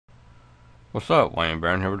What's up, Wayne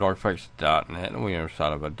Barron here with ArtFacts.net, and we are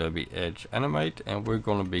inside of Adobe Edge Animate, and we're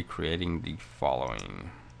going to be creating the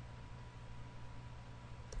following.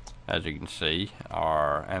 As you can see,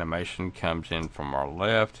 our animation comes in from our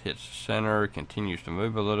left, hits the center, continues to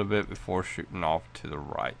move a little bit before shooting off to the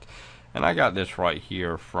right. And I got this right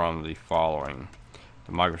here from the following,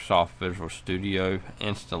 the Microsoft Visual Studio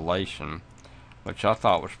installation, which I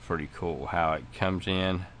thought was pretty cool, how it comes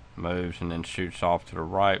in, moves, and then shoots off to the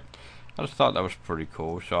right. I just thought that was pretty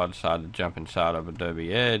cool, so I decided to jump inside of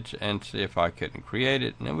Adobe Edge and see if I couldn't create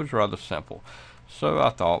it, and it was rather simple. So I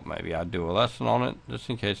thought maybe I'd do a lesson on it, just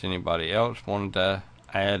in case anybody else wanted to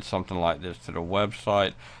add something like this to their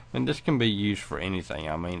website. And this can be used for anything.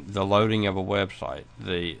 I mean, the loading of a website,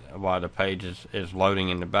 while the page is loading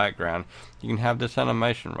in the background, you can have this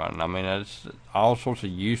animation running. I mean, it's all sorts of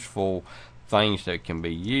useful things that can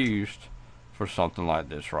be used for something like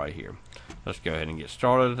this right here. Let's go ahead and get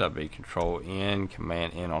started. That'll be Control N,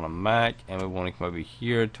 Command N on a Mac, and we want to come over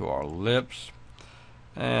here to our lips,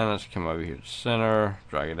 and let's come over here to center,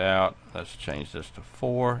 drag it out. Let's change this to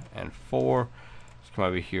 4 and 4. Let's come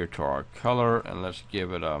over here to our color, and let's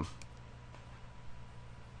give it a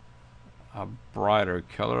brighter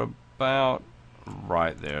color, about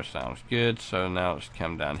right there. Sounds good. So now let's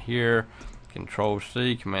come down here, Control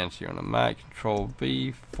C, Command C on the Mac, Control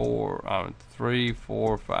V, 3,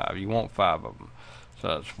 4, 5. You want 5 of them. So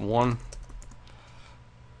that's 1,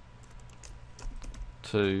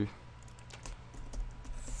 2,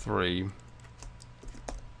 3,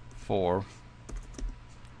 4,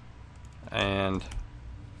 and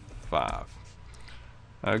 5.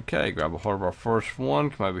 Okay, grab a hold of our first one,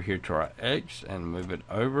 come over here to our X and move it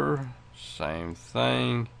over. Same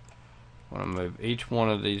thing. I want to move each one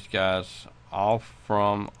of these guys off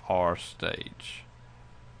from our stage.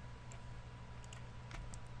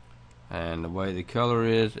 And the way the color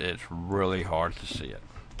is, it's really hard to see it.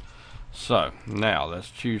 So now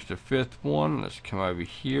let's choose the 5th one. Let's come over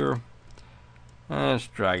here and let's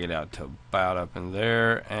drag it out to about up in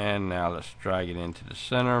there, and now let's drag it into the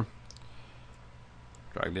center.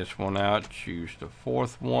 Drag this one out, choose the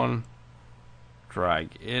 4th one, drag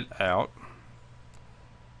it out.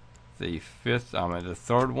 The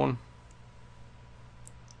 3rd one,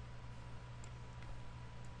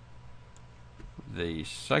 the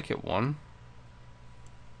 2nd one,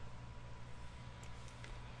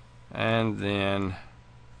 and then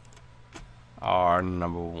our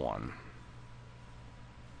number 1.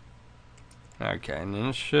 Okay, and then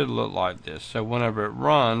it should look like this. So whenever it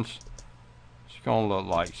runs, it's going to look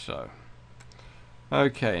like so.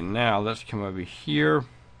 Okay, now let's come over here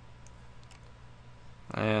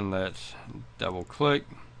and let's double click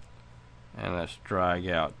and let's drag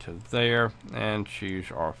out to there and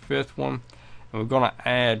choose our 5th one. And we're going to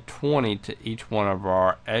add 20 to each one of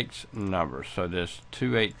our X numbers. So this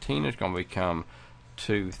 218 is going to become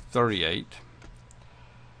 238.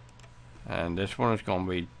 And this one is going to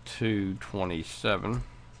be 227.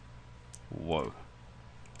 Whoa.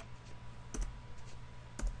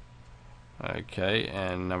 Okay,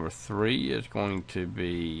 and number 3 is going to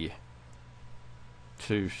be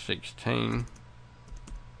 216.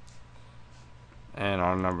 And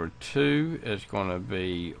our number 2 is going to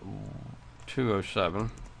be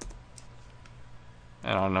 207,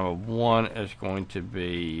 and our number 1 is going to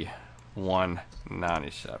be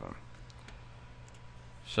 197.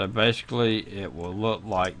 So basically it will look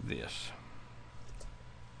like this.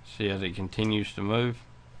 See as it continues to move?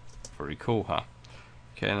 Pretty cool, huh?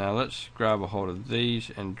 Okay, now let's grab a hold of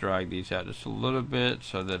these and drag these out just a little bit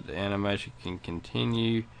so that the animation can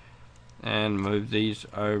continue, and move these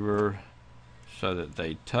over so that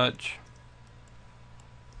they touch.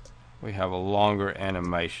 We have a longer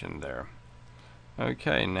animation there.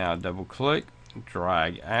 Okay, now double click,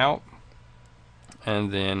 drag out,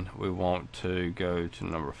 and then we want to go to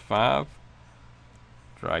number 5,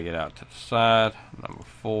 drag it out to the side. Number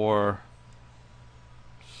 4,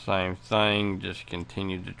 same thing, just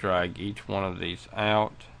continue to drag each one of these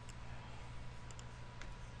out.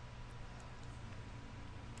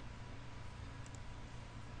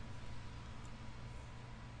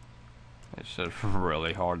 It's just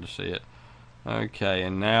really hard to see it. Okay,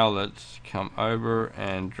 and now let's come over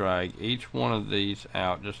and drag each one of these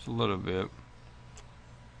out just a little bit.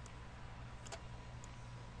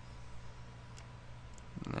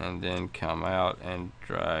 And then come out and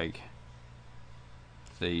drag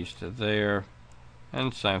these to there.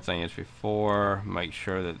 And same thing as before, make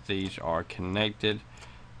sure that these are connected.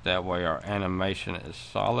 That way our animation is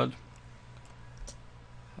solid.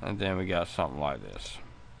 And then we got something like this.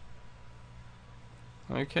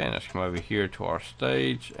 Okay, let's come over here to our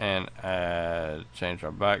stage and change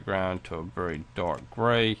our background to a very dark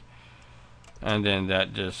gray, and then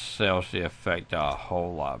that just sells the effect a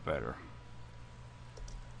whole lot better.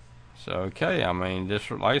 So okay, I mean, this,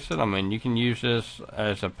 like I said, I mean, you can use this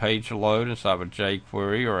as a page load inside of a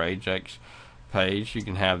JQuery or AJAX page. You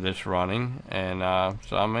can have this running, and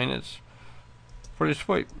so I mean, it's pretty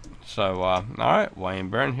sweet. So alright, Wayne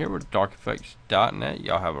Barron here with darkeffects.net.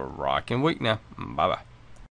 Y'all have a rocking week now. Bye bye.